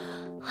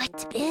What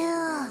to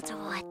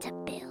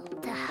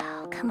build?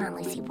 Oh, come on,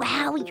 Lucy.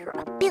 Wow, you're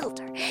a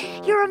builder.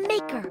 You're a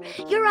maker.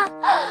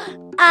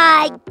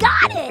 I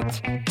got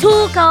it!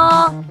 Tool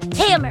call.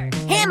 Hammer.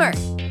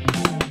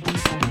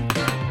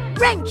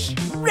 Wrench.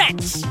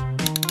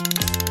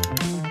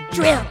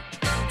 Drill.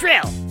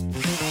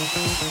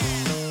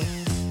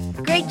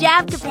 Great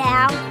job,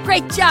 Kapow.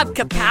 Great job,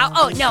 Kapow.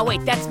 Oh, no,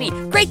 wait, that's me.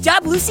 Great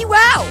job, Lucy.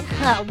 Wow.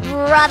 Oh,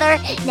 brother.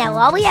 Now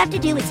all we have to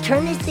do is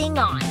turn this thing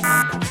on.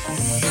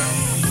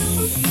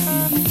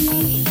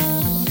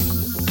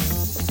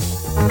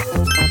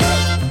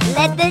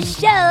 Let the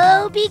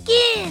show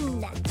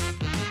begin.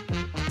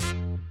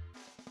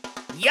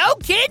 Yo,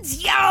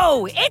 kids,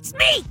 yo! It's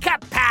me,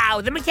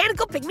 Kapow, the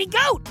mechanical pygmy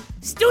goat,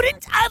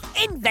 student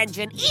of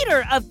invention,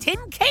 eater of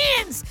tin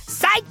cans,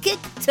 sidekick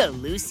to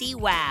Lucy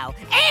Wow,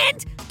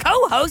 and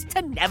co-host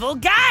to Neville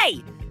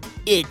Guy.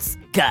 It's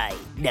Guy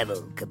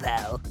Neville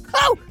Kapow.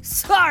 Oh,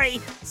 sorry.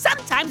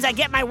 Sometimes I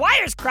get my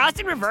wires crossed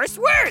in reverse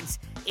words.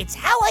 It's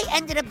how I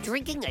ended up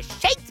drinking a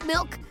shaked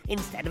milk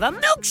instead of a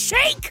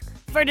milkshake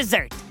for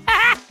dessert.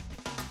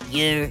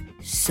 You're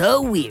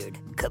so weird,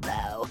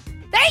 Kapow.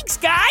 Thanks,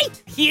 Guy!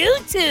 You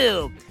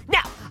too!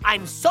 Now,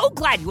 I'm so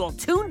glad you all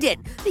tuned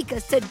in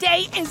because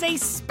today is a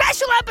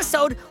special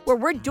episode where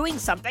we're doing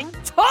something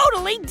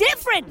totally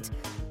different.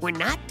 We're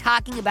not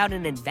talking about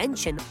an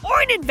invention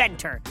or an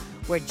inventor.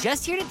 We're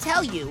just here to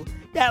tell you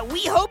that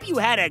we hope you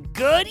had a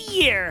good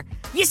year.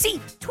 You see,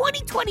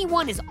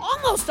 2021 is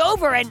almost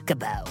over and...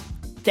 Kapow,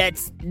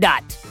 that's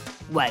not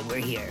why we're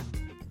here.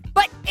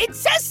 But it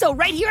says so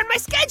right here on my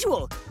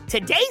schedule.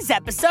 Today's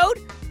episode,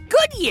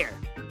 Good Year.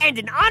 And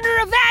in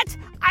honor of that,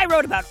 I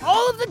wrote about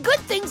all of the good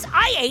things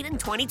I ate in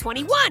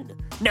 2021.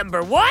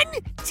 Number 1,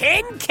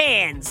 tin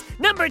cans.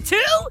 Number 2,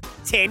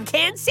 tin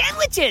can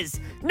sandwiches.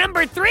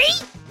 Number 3,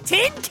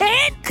 tin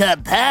can...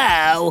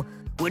 Kapow!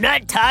 We're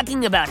not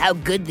talking about how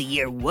good the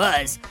year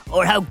was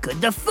or how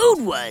good the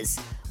food was.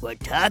 We're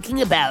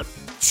talking about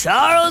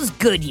Charles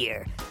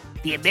Goodyear,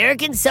 the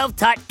American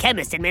self-taught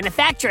chemist and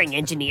manufacturing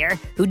engineer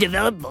who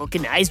developed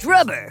vulcanized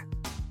rubber.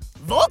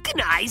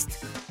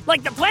 Vulcanized?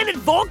 Like the planet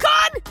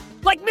Vulcan?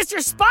 Like Mr.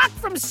 Spock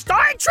from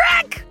Star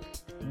Trek?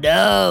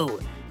 No.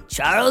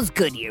 Charles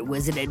Goodyear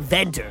was an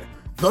inventor.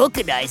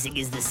 Vulcanizing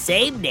is the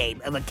same name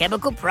of a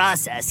chemical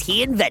process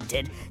he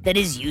invented that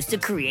is used to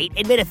create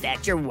and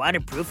manufacture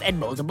waterproof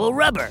and moldable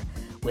rubber.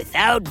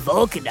 Without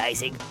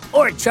vulcanizing,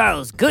 or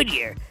Charles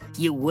Goodyear,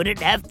 you wouldn't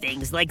have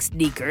things like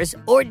sneakers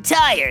or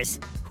tires.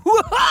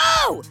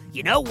 Whoa!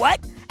 You know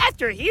what?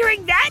 After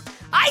hearing that,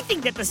 I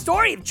think that the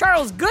story of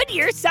Charles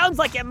Goodyear sounds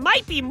like it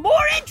might be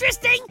more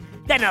interesting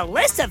than a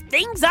list of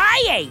things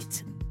I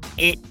ate.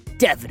 It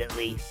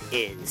definitely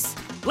is.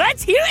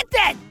 Let's hear it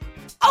then!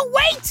 Oh,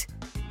 wait!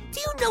 Do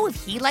you know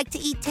if he liked to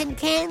eat tin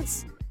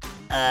cans?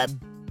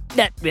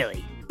 Not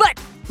really. But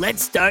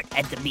let's start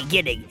at the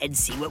beginning and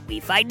see what we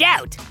find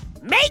out.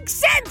 Makes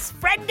sense,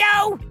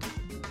 friendo!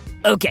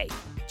 Okay,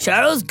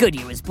 Charles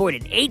Goodyear was born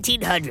in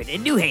 1800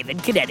 in New Haven,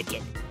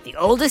 Connecticut, the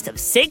oldest of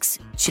 6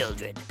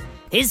 children.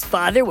 His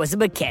father was a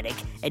mechanic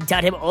and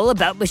taught him all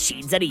about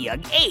machines at a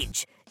young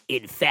age.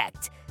 In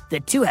fact, the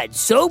two had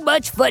so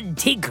much fun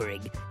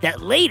tinkering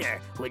that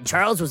later, when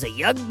Charles was a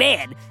young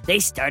man, they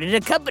started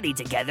a company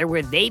together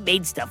where they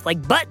made stuff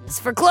like buttons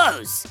for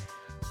clothes.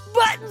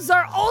 Buttons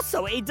are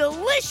also a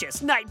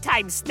delicious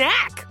nighttime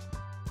snack.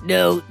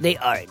 No, they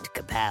aren't,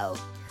 Kapow.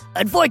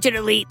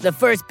 Unfortunately, the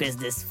first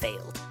business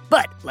failed.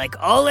 But like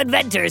all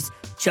inventors,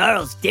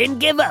 Charles didn't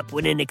give up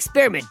when an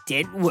experiment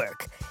didn't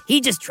work.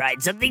 He just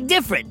tried something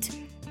different.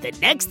 The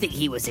next thing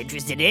he was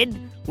interested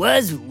in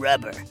was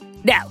rubber.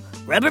 Now,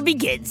 rubber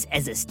begins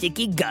as a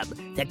sticky gum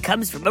that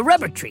comes from a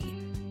rubber tree.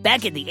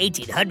 Back in the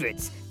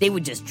 1800s, they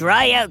would just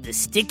dry out the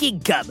sticky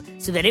gum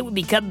so that it would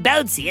become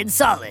bouncy and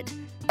solid.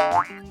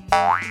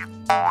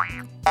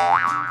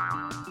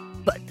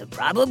 But the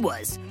problem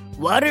was,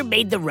 water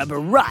made the rubber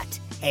rot,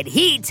 and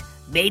heat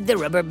made the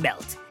rubber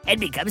melt and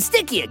become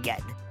sticky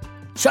again.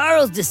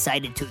 Charles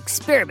decided to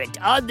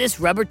experiment on this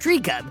rubber tree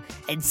gum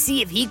and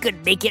see if he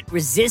could make it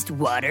resist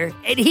water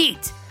and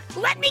heat.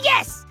 Let me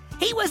guess!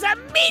 He was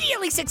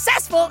immediately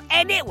successful,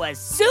 and it was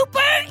super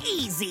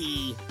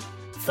easy.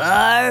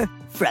 Far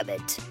from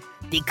it.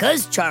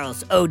 Because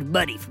Charles owed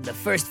money from the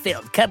first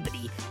failed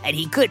company, and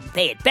he couldn't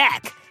pay it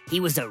back, he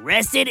was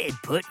arrested and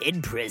put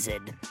in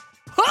prison.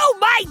 Oh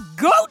my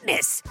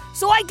goodness!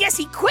 So I guess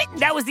he quit and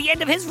that was the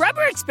end of his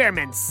rubber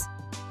experiments.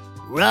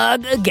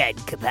 Wrong again,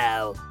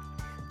 Kapow.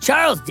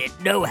 Charles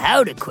didn't know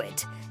how to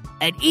quit.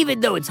 And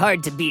even though it's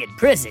hard to be in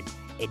prison,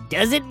 it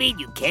doesn't mean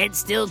you can't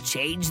still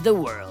change the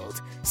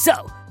world.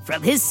 So,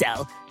 from his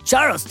cell,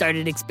 Charles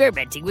started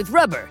experimenting with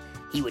rubber.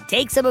 He would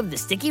take some of the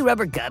sticky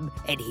rubber gum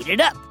and heat it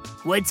up.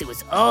 Once it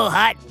was all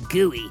hot and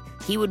gooey,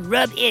 he would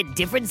rub in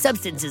different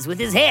substances with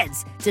his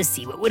hands to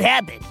see what would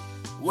happen.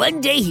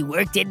 One day he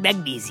worked in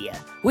magnesia,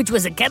 which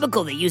was a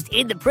chemical they used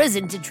in the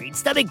prison to treat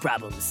stomach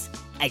problems.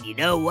 And you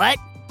know what?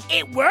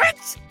 It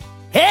worked?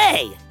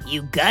 Hey,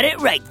 you got it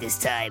right this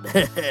time.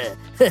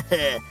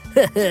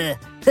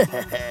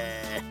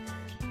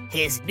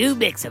 his new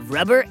mix of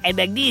rubber and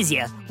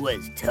magnesia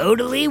was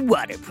totally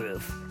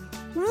waterproof.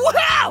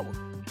 Wow!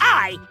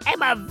 I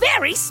am a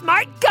very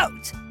smart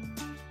goat!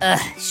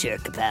 Sure,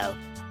 Kapow.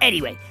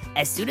 Anyway,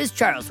 as soon as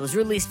Charles was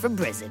released from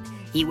prison,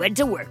 he went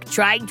to work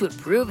trying to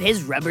improve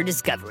his rubber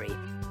discovery.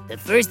 The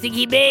first thing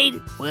he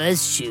made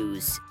was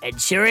shoes. And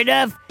sure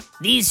enough,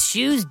 these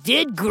shoes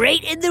did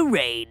great in the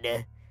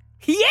rain.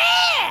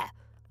 Yeah!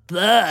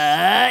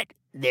 But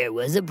there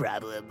was a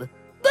problem.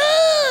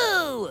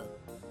 Boo!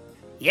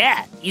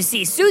 Yeah, you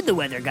see, soon the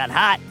weather got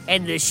hot,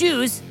 and the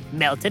shoes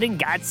melted and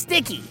got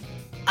sticky.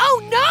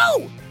 Oh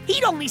no!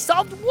 He'd only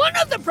solved one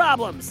of the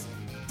problems!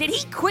 Did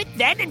he quit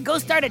then and go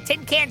start a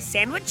tin can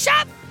sandwich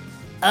shop?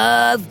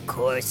 Of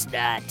course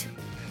not.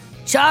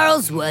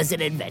 Charles was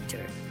an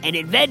inventor, and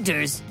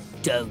inventors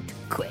don't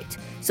quit.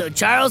 So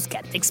Charles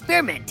kept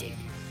experimenting.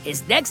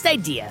 His next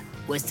idea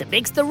was to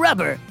mix the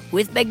rubber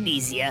with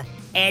magnesia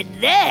and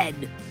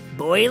then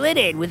boil it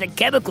in with a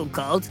chemical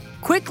called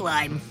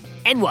quicklime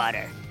and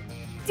water.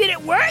 Did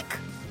it work?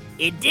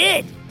 It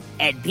did,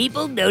 and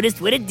people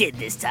noticed what it did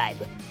this time.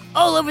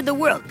 All over the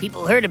world,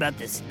 people heard about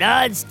this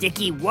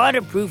non-sticky,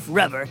 waterproof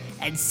rubber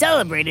and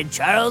celebrated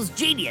Charles'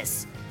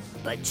 genius.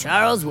 But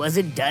Charles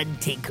wasn't done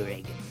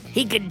tinkering.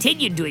 He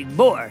continued doing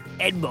more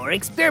and more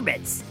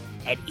experiments.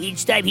 And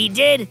each time he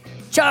did,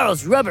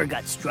 Charles' rubber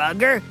got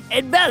stronger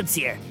and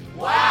bouncier.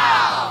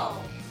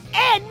 Wow!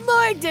 And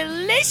more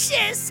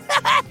delicious!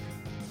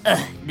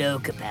 No,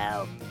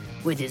 Kapow.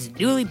 With his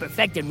newly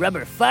perfected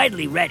rubber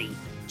finally ready,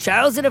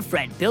 Charles and a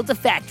friend built a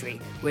factory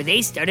where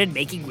they started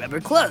making rubber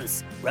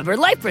clothes, rubber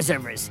life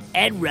preservers,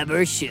 and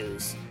rubber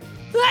shoes.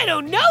 I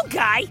don't know,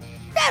 Guy.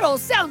 That all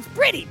sounds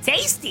pretty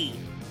tasty.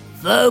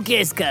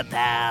 Focus,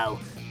 Kapow.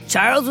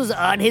 Charles was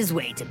on his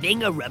way to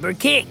being a rubber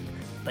king.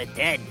 But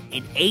then,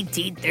 in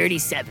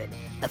 1837,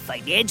 a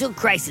financial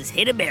crisis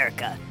hit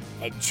America,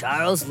 and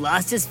Charles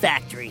lost his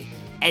factory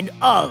and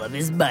all of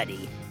his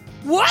money.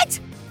 What?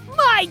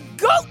 My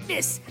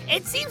goatness!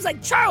 It seems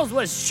like Charles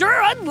was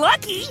sure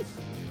unlucky.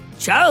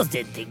 Charles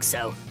didn't think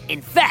so.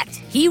 In fact,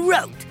 he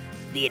wrote,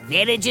 "The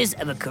advantages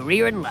of a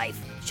career in life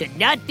should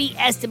not be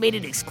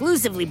estimated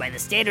exclusively by the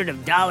standard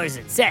of dollars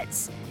and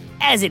cents,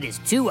 as it is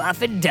too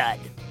often done."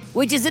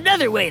 Which is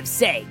another way of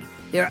saying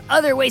there are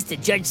other ways to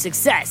judge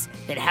success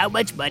than how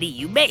much money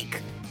you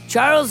make.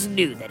 Charles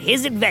knew that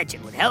his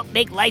invention would help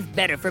make life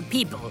better for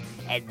people,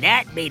 and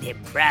that made him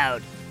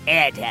proud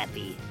and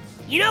happy.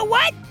 You know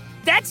what?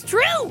 That's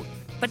true!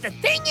 But the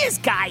thing is,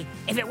 Guy,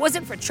 if it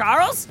wasn't for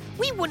Charles,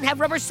 we wouldn't have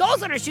rubber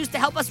soles on our shoes to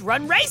help us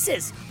run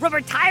races, rubber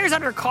tires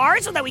on our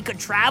cars so that we could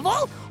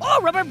travel,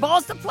 or rubber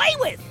balls to play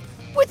with.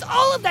 With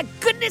all of that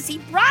goodness he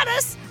brought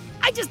us,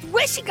 I just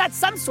wish he got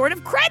some sort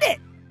of credit.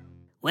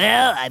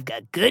 Well, I've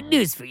got good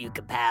news for you,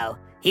 Kapow.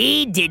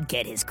 He did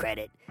get his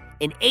credit.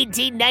 In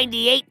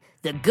 1898,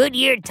 the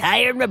Goodyear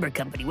Tire and Rubber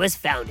Company was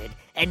founded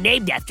and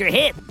named after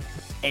him.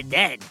 And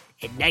then,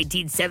 in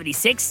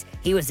 1976,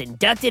 he was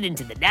inducted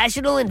into the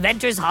National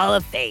Inventors Hall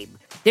of Fame.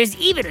 There's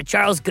even a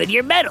Charles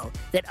Goodyear Medal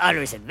that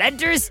honors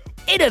inventors,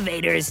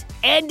 innovators,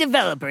 and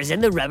developers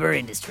in the rubber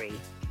industry.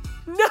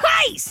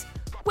 Nice!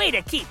 Way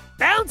to keep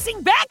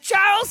bouncing back,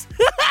 Charles!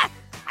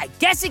 I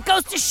guess it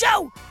goes to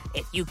show,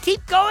 if you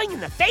keep going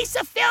in the face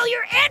of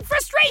failure and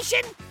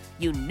frustration,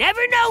 you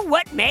never know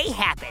what may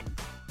happen.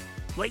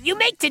 What you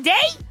make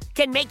today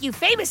can make you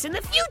famous in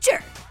the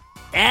future.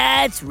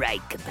 That's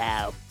right,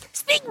 Kapow.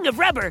 Speaking of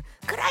rubber,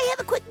 could I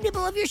have a quick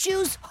nibble of your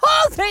shoes?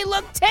 Oh, they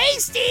look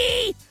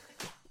tasty!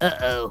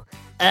 Uh-oh.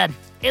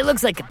 It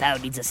looks like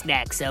Kapow needs a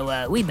snack,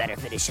 so we better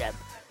finish up.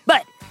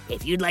 But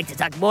if you'd like to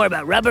talk more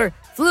about rubber,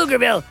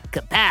 Pflugerville,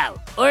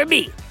 Kapow, or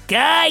me,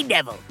 Guy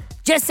Neville,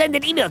 just send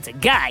an email to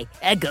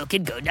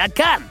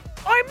guy@gokidgo.com.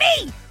 Or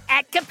me,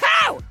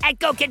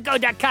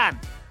 @kapow@gokidgo.com.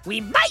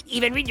 We might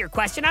even read your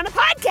question on a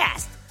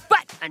podcast.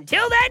 But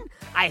until then,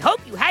 I hope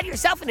you have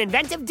yourself an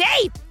inventive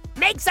day.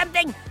 Make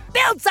something,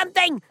 build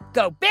something,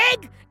 go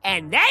big,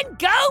 and then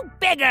go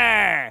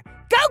bigger.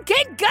 Go,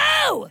 kid,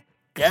 go!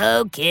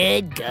 Go,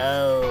 kid,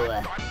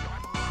 go.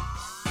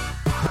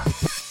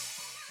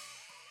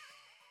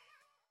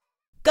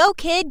 Go,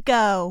 kid,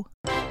 go.